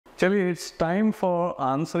Actually, it's time for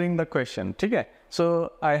answering the question. Okay.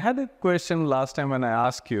 So I had a question last time when I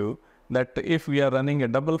asked you that if we are running a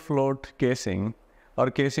double float casing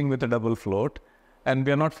or casing with a double float and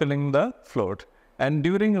we are not filling the float, and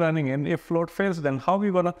during running in, if float fails, then how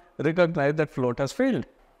we going to recognize that float has failed?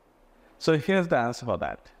 So here's the answer for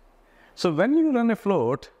that. So when you run a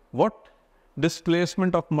float, what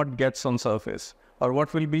displacement of mud gets on surface, or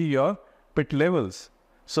what will be your pit levels?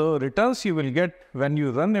 So returns you will get when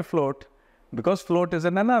you run a float, because float is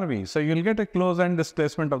an NRV, so you will get a close-end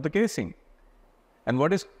displacement of the casing. And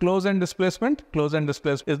what is close-end displacement? Close-end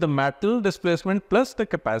displacement is the metal displacement plus the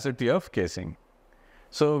capacity of casing.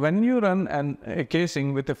 So when you run a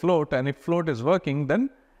casing with a float, and if float is working, then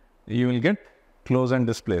you will get close-end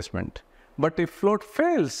displacement. But if float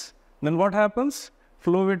fails, then what happens?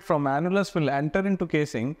 Fluid from annulus will enter into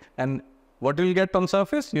casing, and what you will get on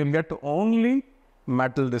surface? You will get only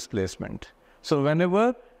metal displacement. So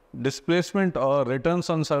whenever displacement or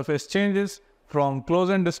returns on surface changes from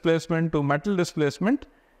close-end displacement to metal displacement,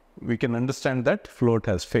 we can understand that float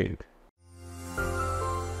has failed.